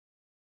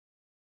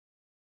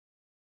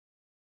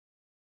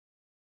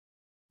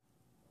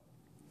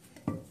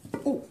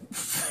Oh,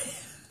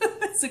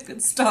 that's a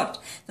good start.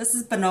 This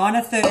is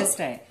Banana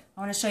Thursday. I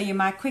want to show you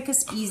my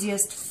quickest,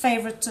 easiest,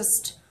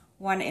 favoritist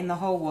one in the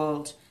whole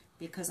world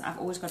because I've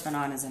always got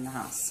bananas in the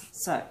house.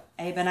 So,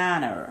 a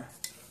banana.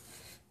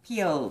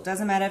 Peel.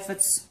 Doesn't matter if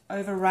it's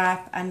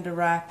overripe,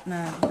 underripe.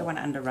 No, you don't want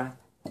underripe.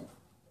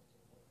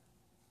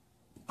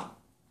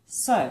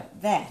 So,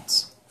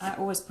 that, I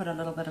always put a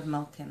little bit of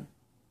milk in.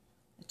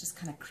 It just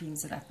kind of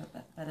creams it up a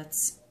bit. But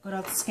it's good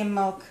old skim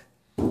milk.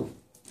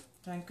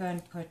 Don't go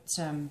and put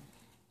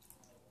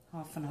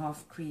half and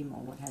half cream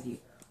or what have you.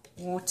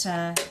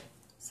 Water,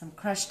 some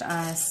crushed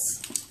ice.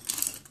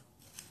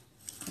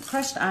 The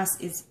crushed ice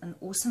is an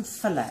awesome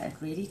filler. It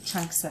really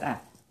chunks it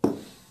up.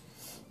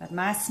 But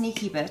my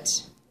sneaky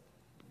bit,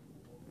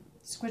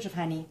 squidge of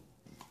honey.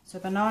 So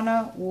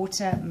banana,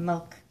 water,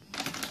 milk.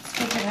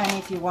 Squidge of honey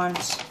if you want.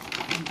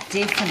 And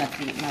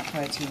definitely my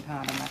protein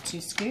powder, my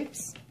 2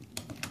 scoops.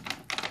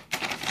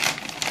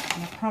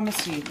 And I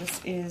promise you,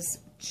 this is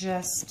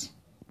just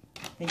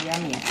the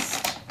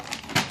yummiest.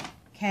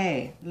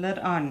 Okay, lid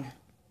on.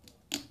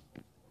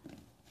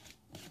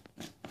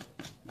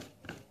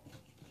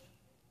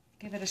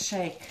 Give it a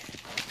shake.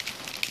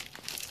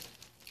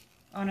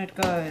 On it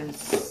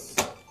goes.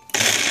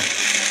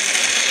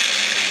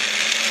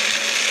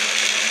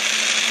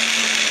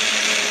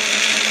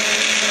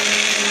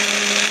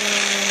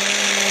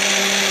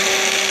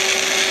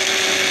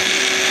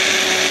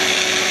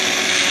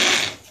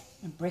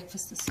 And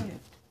breakfast is served.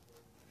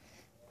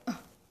 Oh.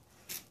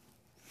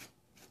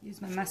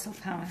 Use my muscle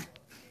power.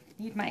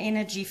 Need my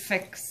energy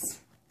fix.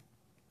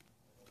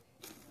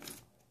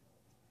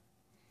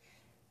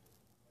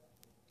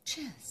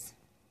 Cheers.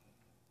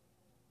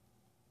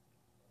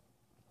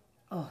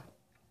 Oh,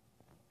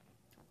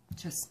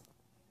 just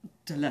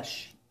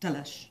delish.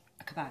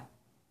 Okay, bye.